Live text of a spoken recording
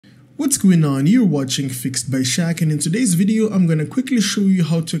What's going on? You're watching Fixed by Shaq, and in today's video I'm going to quickly show you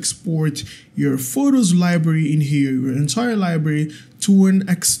how to export your photos library in here, your entire library, to an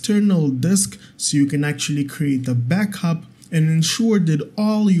external disk so you can actually create a backup and ensure that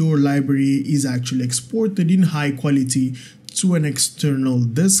all your library is actually exported in high quality to an external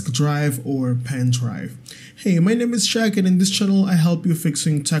disk drive or pen drive. Hey, my name is Shaq, and in this channel I help you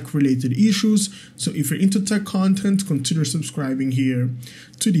fixing tech related issues. So if you're into tech content, consider subscribing here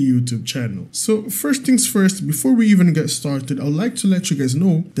to the YouTube channel. So first things first, before we even get started, I'd like to let you guys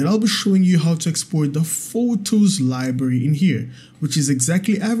know that I'll be showing you how to export the photos library in here, which is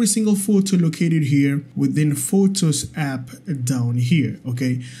exactly every single photo located here within Photos app down here.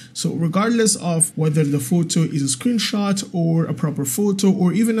 Okay, so regardless of whether the photo is a screenshot or a proper photo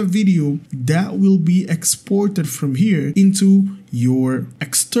or even a video, that will be exported from here into your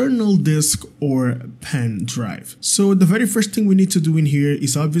external disk or pen drive. So the very first thing we need to do in here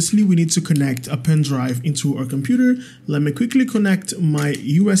is obviously we need to connect a pen drive into our computer. Let me quickly connect my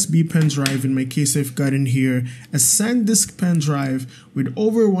USB pen drive. In my case, I've got in here a SanDisk pen drive with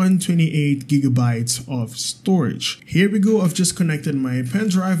over 128 gigabytes of storage. Here we go. I've just connected my pen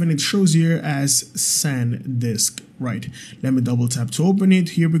drive and it shows here as SanDisk. Right, let me double tap to open it.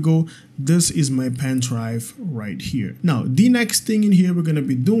 Here we go. This is my pen drive right here. Now, the next thing in here we're going to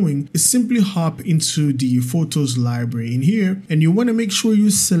be doing is simply hop into the photos library in here, and you want to make sure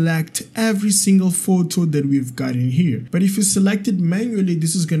you select every single photo that we've got in here. But if you select it manually,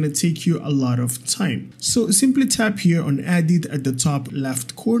 this is going to take you a lot of time. So simply tap here on edit at the top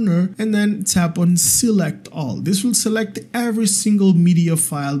left corner and then tap on select all. This will select every single media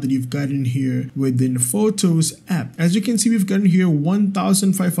file that you've got in here within Photos app. As you can see, we've got in here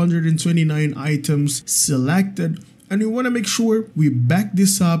 1,529 items selected, and we want to make sure we back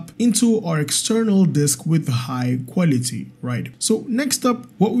this up into our external disk with high quality, right? So next up,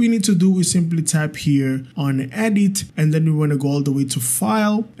 what we need to do is simply tap here on edit, and then we want to go all the way to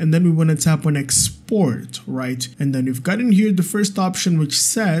file, and then we want to tap on export, right? And then we've got in here the first option which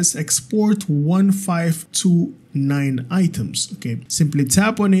says export 1529 items. Okay, simply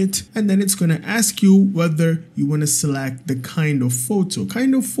tap on it, and then it's going to ask you whether you want to select the kind of photo.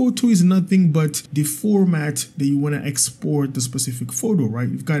 Kind of photo is nothing but the format that you want to export the specific photo, right?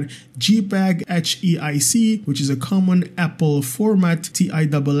 You've got JPEG, HEIC, which is a common Apple format,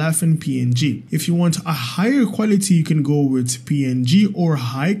 TIFF, and PNG. If you want a higher quality, you can go with PNG or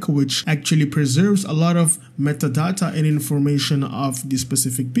HEIC, which actually preserves a lot of metadata and information of the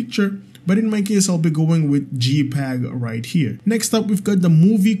specific picture. But in my case, I'll be going with JPEG right here. Next up, we've got the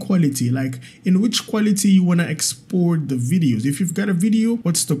movie quality, like in which quality you want to export the videos. If you've got a video,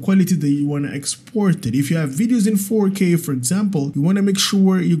 what's the quality that you want to export it? If you have videos in 4K, for example, you want to make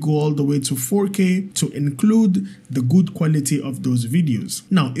sure you go all the way to 4K to include the good quality of those videos.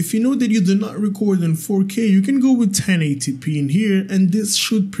 Now, if you know that you do not record in 4K, you can go with 1080p in here, and this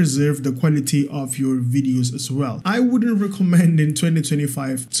should preserve the quality of your videos as well. I wouldn't recommend in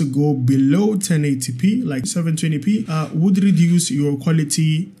 2025 to go below 1080p, like 720p would reduce your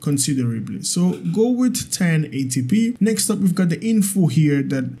quality considerably. So go with 1080p. Next up, we've got the info here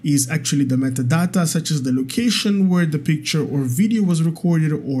that is actually the metadata, such as the location where the picture or video was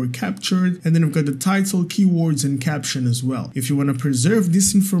recorded or captured. And then we've got the title, keywords, and caption as well. If you want to preserve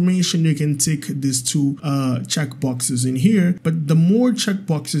this information, you can tick these two check boxes in here. But the more check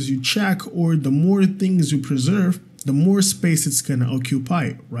boxes you check or the more things you preserve, the more space it's gonna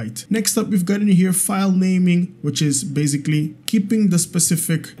occupy, right? Next up, we've got in here file naming, which is basically keeping the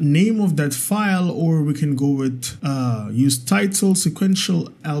specific name of that file, or we can go with use title,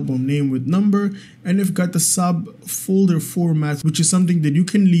 sequential album name with number, and we've got the subfolder format, which is something that you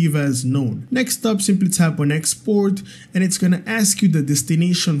can leave as known. Next up, simply tap on export, and it's gonna ask you the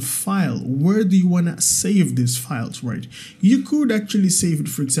destination file. Where do you wanna save these files, right? You could actually save it,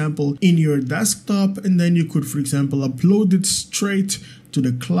 for example, in your desktop, and then you could, for example, upload it straight to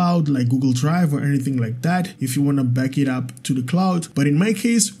the cloud like Google Drive or anything like that if you want to back it up to the cloud. But in my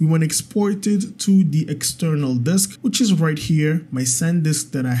case, we want to export it to the external disk, which is right here, my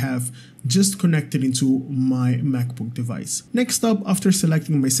SanDisk that I have just connected into my MacBook device. Next up, after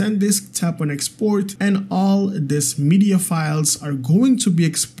selecting my SanDisk, tap on export, and all these media files are going to be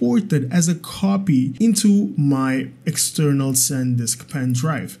exported as a copy into my external SanDisk pen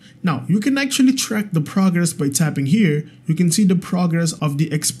drive. Now, you can actually track the progress by tapping here. You can see the progress of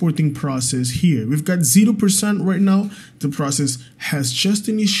the exporting process here. We've got 0% right now. The process has just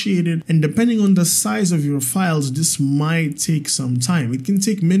initiated, and depending on the size of your files, this might take some time. It can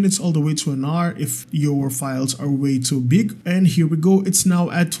take minutes all the way way to an R if your files are way too big. And here we go, it's now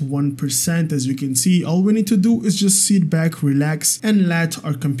at 1%. As you can see, all we need to do is just sit back, relax, and let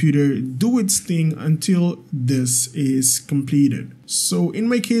our computer do its thing until this is completed. So in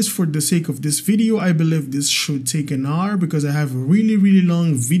my case, for the sake of this video, I believe this should take an hour because I have really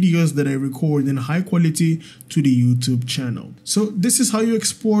long videos that I record in high quality to the YouTube channel. So this is how you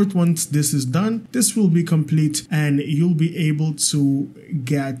export. Once this is done, this will be complete and you'll be able to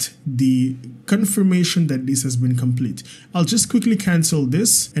get the confirmation that this has been complete. I'll just quickly cancel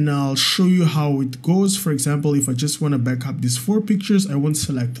this and I'll show you how it goes. For example, if I just want to back up these 4 pictures, I won't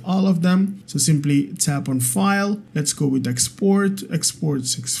select all of them. So simply tap on File. Let's go with Export. Export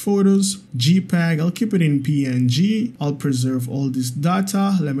 6 photos, JPEG. I'll keep it in PNG. I'll preserve all this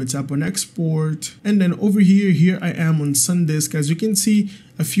data. Let me tap on Export. And then over here I am on SanDisk. As you can see,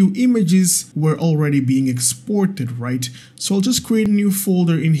 a few images were already being exported, right? So I'll just create a new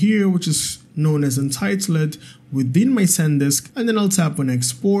folder in here, which is known as Untitled, within my SanDisk, and then I'll tap on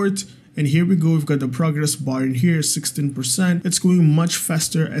Export. And here we go, we've got the progress bar in here, 16%. It's going much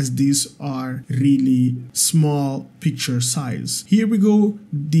faster as these are really small picture size. Here we go,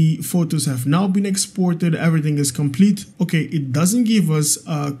 the photos have now been exported, everything is complete. Okay, it doesn't give us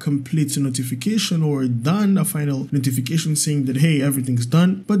a complete notification or a final notification saying that, hey, everything's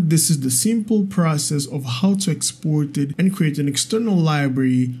done. But this is the simple process of how to export it and create an external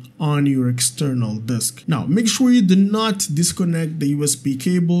library on your external disk. Now, make sure you do not disconnect the USB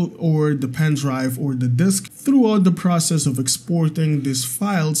cable or the pen drive or the disk throughout the process of exporting these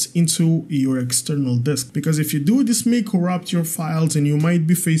files into your external disk, because if you do, this may corrupt your files and you might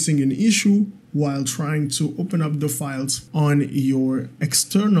be facing an issue while trying to open up the files on your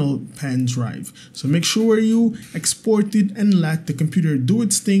external pen drive. So make sure you export it and let the computer do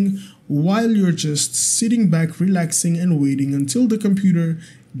its thing while you're just sitting back, relaxing, and waiting until the computer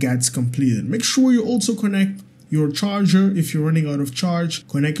gets completed. Make sure you also connect your charger. If you're running out of charge,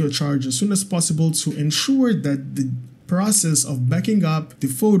 connect your charger as soon as possible to ensure that the process of backing up the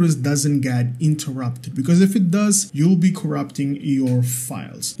photos doesn't get interrupted, because if it does, you'll be corrupting your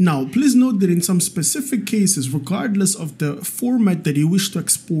files. Now, please note that in some specific cases, regardless of the format that you wish to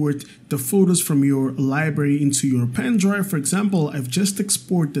export the photos from your library into your pen drive, for example, I've just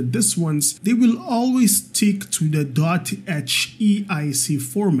exported this ones, they will always stick to the .heic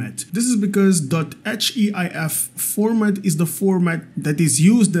format. This is because .heif format is the format that is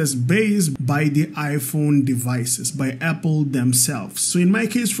used as base by the iPhone devices, by Apple themselves. So in my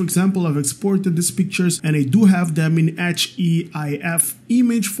case, for example, I've exported these pictures and I do have them in HEIF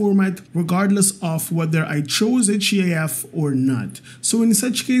image format, regardless of whether I chose HEIF or not. So in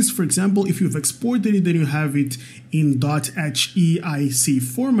such case, for example, if you've exported it and you have it in .heic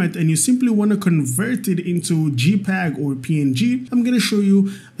format and you simply want to convert it into JPEG or PNG, I'm going to show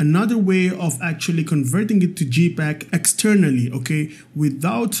you another way of actually converting it to JPEG externally, okay,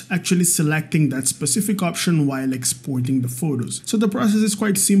 without actually selecting that specific option while exporting the photos. So the process is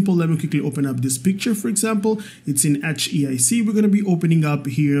quite simple. Let me quickly open up this picture. For example, it's in HEIC. We're going to be opening up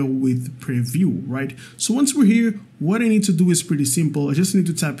here with preview, right? So once we're here, what I need to do is pretty simple. I just need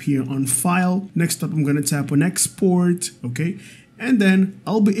to tap here on File. Next up, I'm going to tap on Export, okay? And then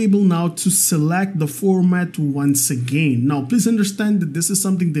I'll be able now to select the format once again. Now, please understand that this is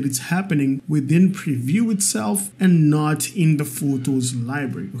something that is happening within preview itself and not in the photos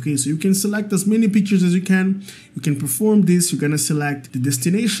library. Okay, so you can select as many pictures as you can. You can perform this. You're going to select the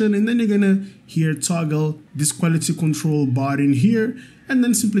destination and then you're going to here toggle this quality control button here and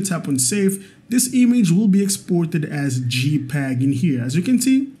then simply tap on Save. This image will be exported as JPEG in here. As you can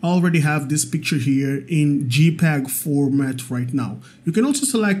see, I already have this picture here in JPEG format right now. You can also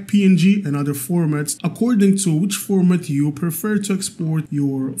select PNG and other formats according to which format you prefer to export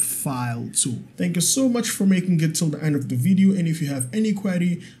your file to. Thank you so much for making it till the end of the video, and if you have any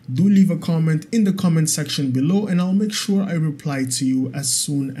query, do leave a comment in the comment section below and I'll make sure I reply to you as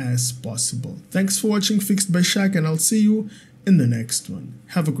soon as possible. Thanks for watching Fixed by Shaq, and I'll see you in the next one.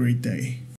 Have a great day.